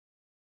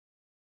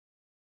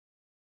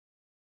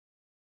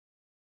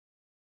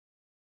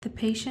The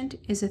patient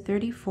is a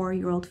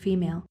 34-year-old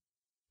female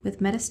with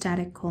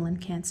metastatic colon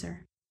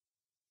cancer.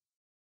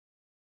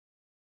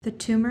 The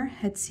tumor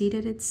had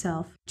seated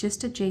itself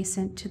just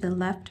adjacent to the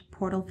left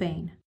portal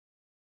vein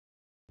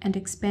and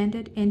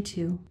expanded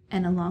into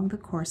and along the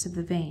course of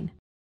the vein,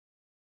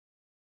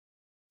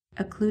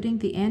 occluding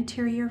the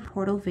anterior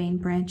portal vein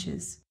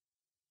branches,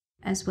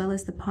 as well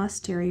as the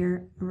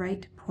posterior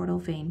right portal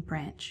vein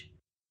branch.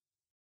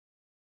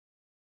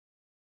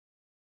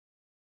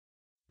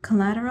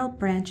 Collateral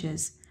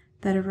branches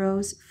that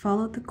arose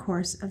followed the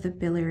course of the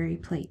biliary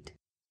plate.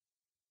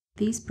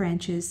 These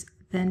branches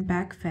then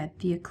backfed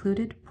the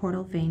occluded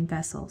portal vein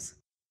vessels,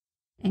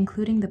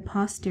 including the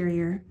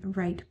posterior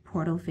right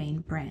portal vein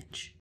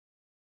branch.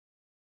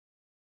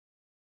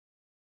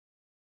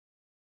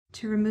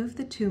 To remove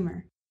the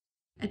tumor,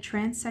 a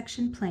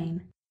transection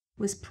plane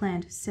was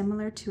planned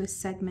similar to a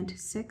segment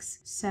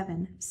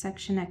 6-7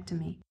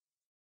 sectionectomy,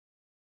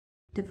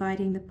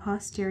 dividing the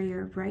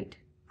posterior right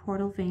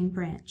portal vein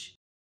branch,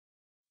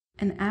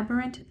 an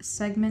aberrant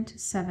segment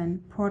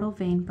 7 portal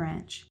vein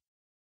branch,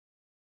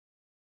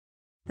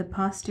 the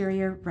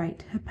posterior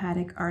right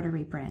hepatic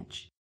artery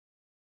branch,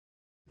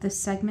 the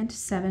segment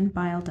 7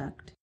 bile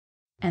duct,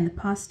 and the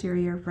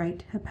posterior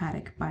right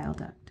hepatic bile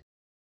duct,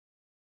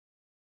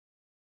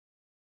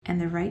 and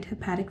the right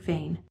hepatic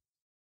vein.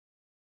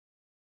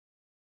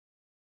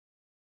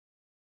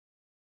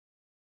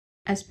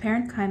 As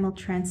parenchymal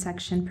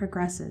transection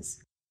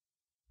progresses,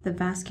 the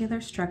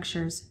vascular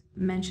structures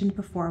mentioned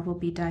before will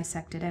be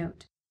dissected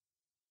out,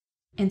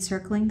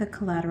 encircling the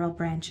collateral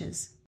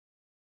branches.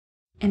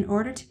 In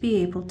order to be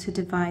able to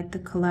divide the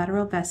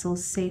collateral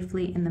vessels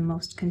safely in the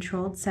most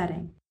controlled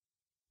setting,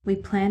 we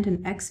planned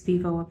an ex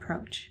vivo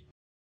approach.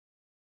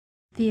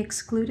 The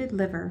excluded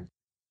liver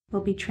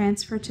will be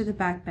transferred to the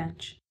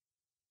backbench,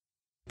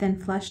 then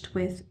flushed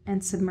with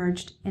and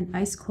submerged in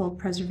ice-cold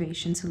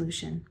preservation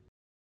solution.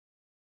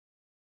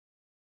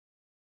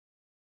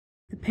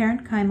 The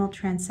parenchymal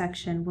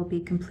transection will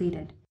be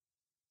completed,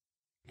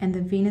 and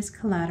the venous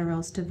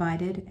collaterals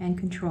divided and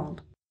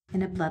controlled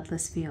in a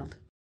bloodless field.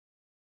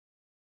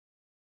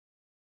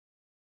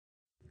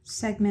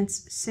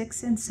 Segments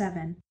 6 and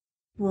 7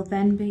 will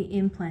then be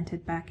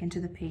implanted back into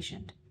the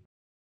patient.